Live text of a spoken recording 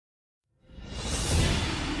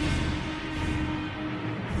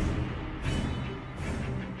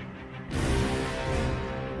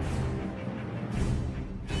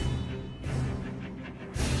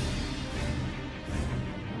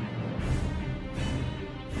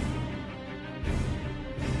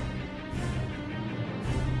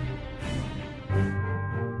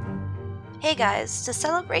Hey guys, to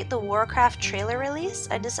celebrate the Warcraft trailer release,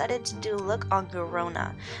 I decided to do a look on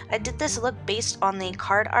Garona. I did this look based on the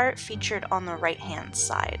card art featured on the right hand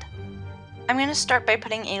side. I'm going to start by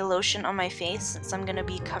putting a lotion on my face since I'm going to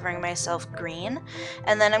be covering myself green,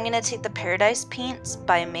 and then I'm going to take the Paradise Paints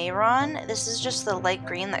by Mayron. This is just the light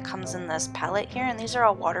green that comes in this palette here, and these are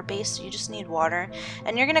all water based, so you just need water,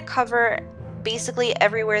 and you're going to cover basically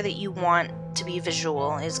everywhere that you want to be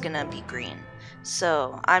visual is going to be green.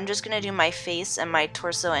 So I'm just going to do my face and my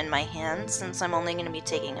torso and my hands since I'm only going to be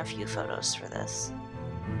taking a few photos for this.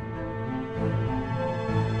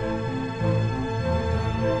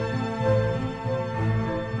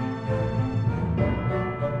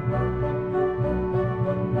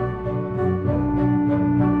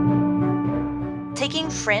 Taking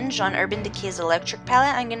Fringe on Urban Decay's Electric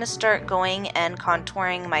palette, I'm going to start going and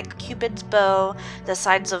contouring my Cupid's bow, the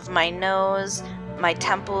sides of my nose, my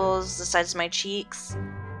temples, the sides of my cheeks.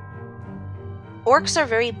 Orcs are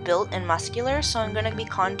very built and muscular, so I'm going to be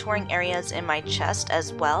contouring areas in my chest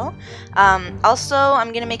as well. Also, I'm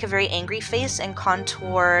going to make a very angry face and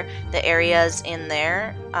contour the areas in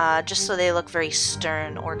there, just so they look very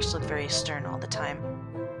stern. Orcs look very stern all the time.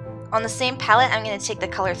 On the same palette, I'm going to take the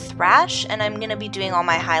color Thrash, and I'm going to be doing all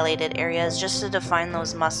my highlighted areas just to define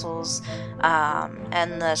those muscles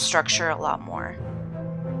and the structure a lot more.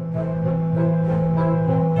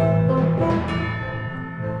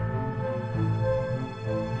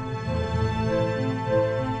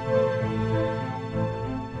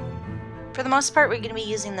 For the most part, we're going to be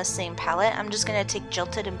using the same palette. I'm just going to take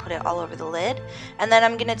Jilted and put it all over the lid, and then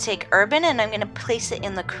I'm going to take Urban and I'm going to place it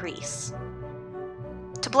in the crease.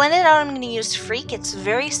 To blend it out, I'm going to use Freak. It's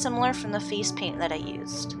very similar from the face paint that I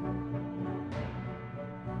used.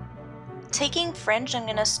 Taking Fringe, I'm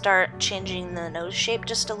going to start changing the nose shape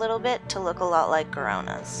just a little bit to look a lot like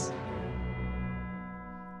Garona's.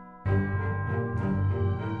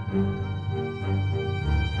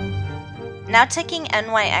 Now taking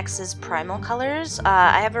NYX's Primal colors,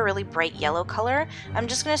 I have a really bright yellow color. I'm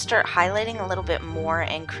just going to start highlighting a little bit more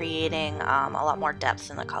and creating a lot more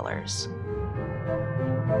depth in the colors.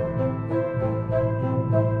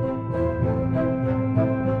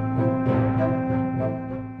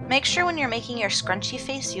 Make sure when you're making your scrunchy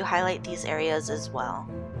face, you highlight these areas as well.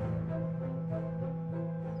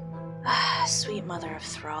 Sweet mother of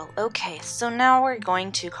Thrall. Okay, so now we're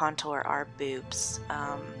going to contour our boobs.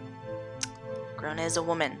 Garona is a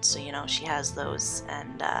woman, so you know she has those,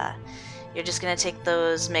 and you're just going to take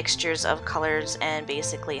those mixtures of colors and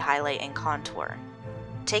basically highlight and contour.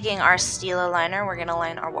 Taking our Stila liner, we're going to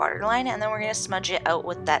line our waterline, and then we're going to smudge it out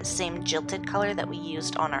with that same Jilted color that we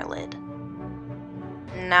used on our lid.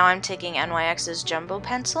 Now I'm taking NYX's Jumbo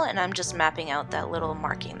pencil and I'm just mapping out that little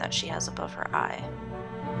marking that she has above her eye.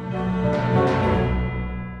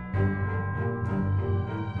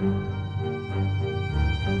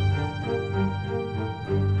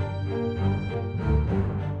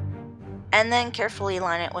 And then carefully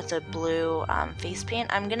line it with a blue face paint.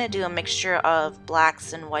 I'm going to do a mixture of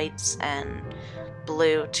blacks and whites and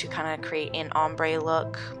blue to kind of create an ombre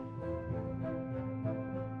look.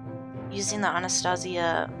 Using the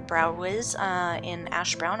Anastasia Brow Wiz in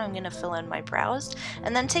Ash Brown, I'm going to fill in my brows.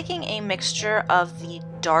 And then taking a mixture of the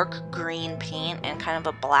dark green paint and kind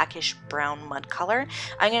of a blackish brown mud color,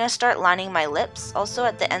 I'm going to start lining my lips. Also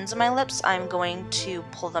at the ends of my lips, I'm going to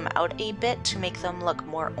pull them out a bit to make them look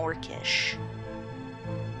more orcish.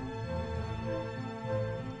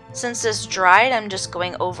 Since this dried, I'm just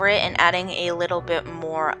going over it and adding a little bit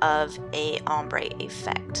more of a ombre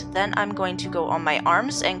effect. Then I'm going to go on my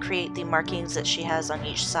arms and create the markings that she has on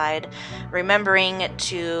each side, remembering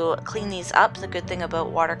to clean these up. The good thing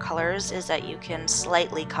about watercolors is that you can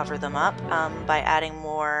slightly cover them up by adding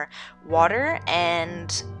more water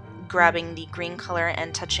and grabbing the green color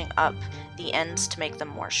and touching up the ends to make them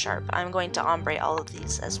more sharp. I'm going to ombre all of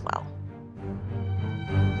these as well.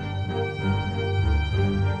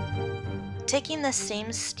 Taking the same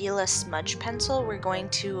Stila smudge pencil, we're going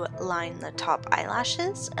to line the top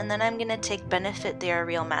eyelashes, and then I'm going to take Benefit They Are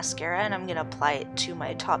Real mascara and I'm going to apply it to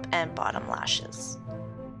my top and bottom lashes.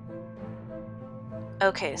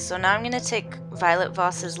 Okay, so now I'm going to take Violet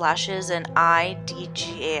Voss's lashes and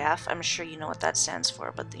IDGAF. I'm sure you know what that stands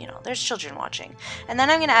for, but you know, there's children watching. And then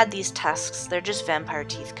I'm going to add these tusks. They're just vampire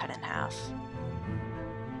teeth cut in half.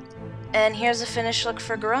 And here's a finished look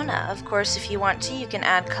for Garona. Of course, if you want to, you can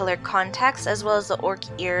add colored contacts as well as the orc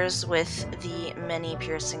ears with the many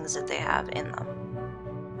piercings that they have in them.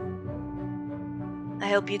 I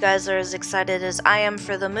hope you guys are as excited as I am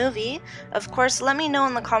for the movie. Of course, let me know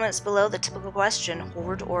in the comments below the typical question,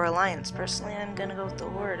 Horde or Alliance. Personally, I'm gonna go with the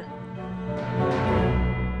Horde.